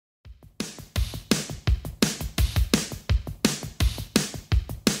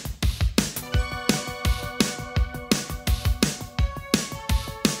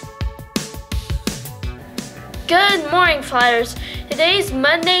Good morning, Flyers. Today is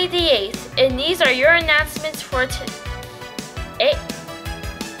Monday the 8th, and these are your announcements for today.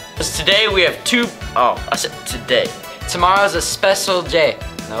 Today we have I said today. Tomorrow's a special day.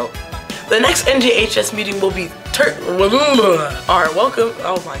 Nope. The next NJHS meeting will be Alright, welcome.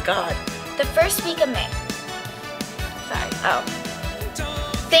 Oh my god. The first week of May. Sorry. Oh.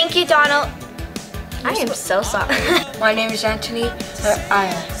 Thank you, Donald. I am so sorry. My name is Anthony.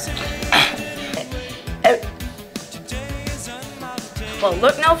 Well,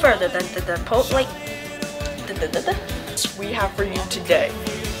 look no further than we have for you today.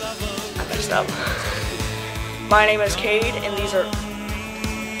 I messed up. My name is Cade, and these are.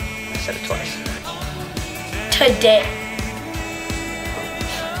 I said it twice. Today.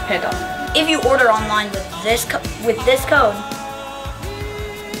 Hand on. If you order online with this code,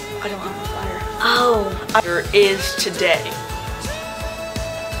 I don't have a flyer. oh, There is today.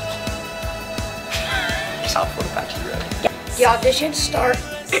 South Florida Bachelor Road. The auditions start.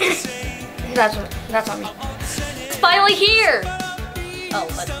 that's on me. it's finally here. Oh,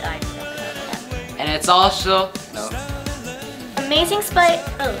 but I. And it's also Amazing Spike.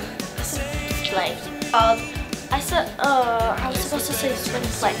 Play. I said. I was supposed to say spring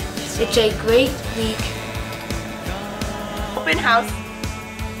play. It's a great week. Open house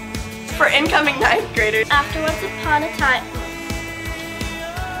for incoming 9th graders. After once upon a time.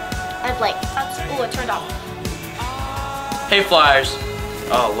 I blank. Oh, it turned off. hey Flyers.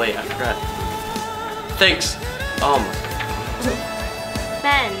 Oh wait, I forgot. Thanks.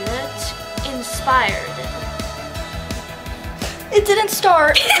 Men inspired. It didn't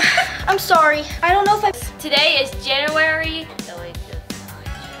start. I'm sorry. I don't know if I. Today is January.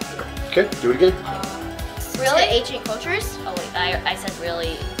 Okay, do it again. Really? Ancient cultures? Oh wait, I said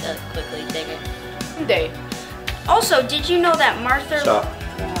really quickly, dang it. Day. Also, did you know that Martha? Stop.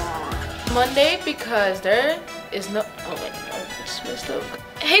 Monday because there is no. Oh wait, I just messed up.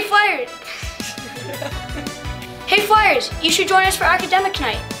 Hey Flyers! Hey Flyers! You should join us for academic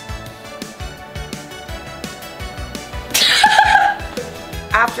night.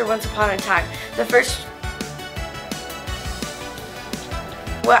 After once upon a time, the first.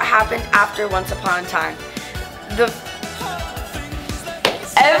 What happened after once upon a time?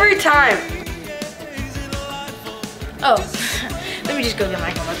 Every time. Oh, let me just go get my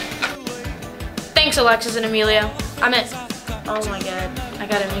homework. Thanks, Alexis and Amelia. Oh my god, I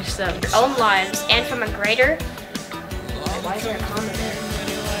got it mixed up. Your own lives and from a greater. Why is there a comma there?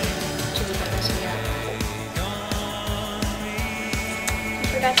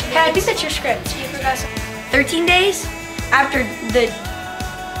 Hey, I think that's your script. You forgot something. 13 days after the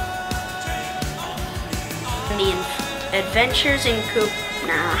adventures in Coop.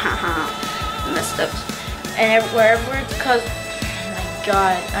 Messed up. And wherever it's cause. Oh my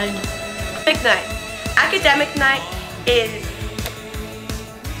god, Academic night. Academic night is.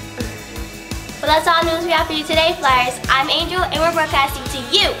 Well, that's all news we have for you today, Flyers. I'm Angel, and we're broadcasting to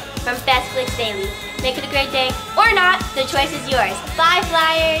you from FAISSFLIX Daily. Make it a great day, or not, the choice is yours. Bye,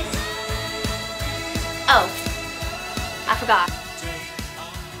 Flyers! Oh, I forgot.